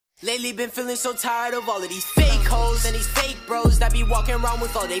Lately been feeling so tired of all of these fake hoes and these fake bros that be walking around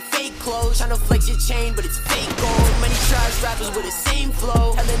with all they fake clothes, tryna flex your chain but it's fake gold. Many trash rappers with the same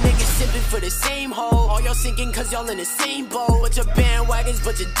flow, hella niggas simping for the same hoe. All y'all sinking cause y'all in the same boat. Bunch of bandwagons,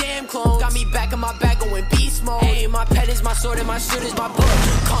 bunch of damn clones. Got me back in my bag going beast mode. Hey, my pet is my sword and my shirt is my book.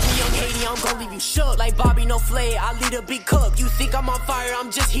 Call me young Haiti, I'm gon' leave you shook. Like Bobby, no flay, I lead a big cook. You think I'm on fire,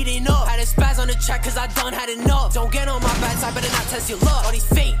 I'm just heating up. Had a spaz on the track cause I done had enough. Don't get on my bad side, better not test your luck. All these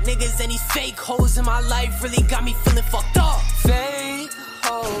fake niggas and these fake hoes in my life really got me feeling fucked up. Fake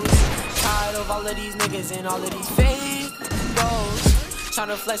hoes, tired of all of these niggas and all of these fake bros.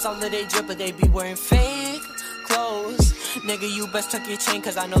 Tryna flex all of they drip but they be wearing fake clothes. Nigga, you best tuck your chain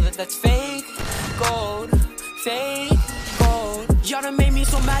cause I know that that's fake gold. Fake gold. Y'all done made me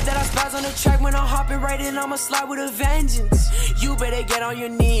so mad that I spaz on the track. When I'm hopping right in, I'ma slide with a vengeance. You better get on your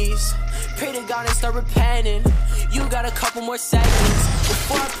knees, pray to God and start repenting. You got a couple more seconds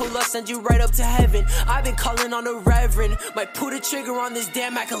before I pull up, send you right up to heaven. I've been calling on the reverend, might pull the trigger on this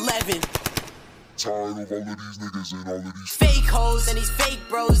damn Mac 11. Tired of all of these niggas and all of these fake hoes and these fake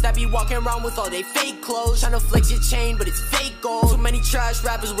bros that be walking around with all they fake clothes, tryna flex your chain but it's fake gold. Too many trash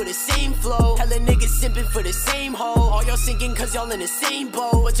rappers with the same flow, hella niggas simping for the same hoe. All y'all sinking cause y'all in the same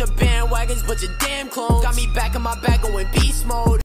boat. Bunch of bandwagons, bunch of damn clones. Got me back in my bag going beast mode.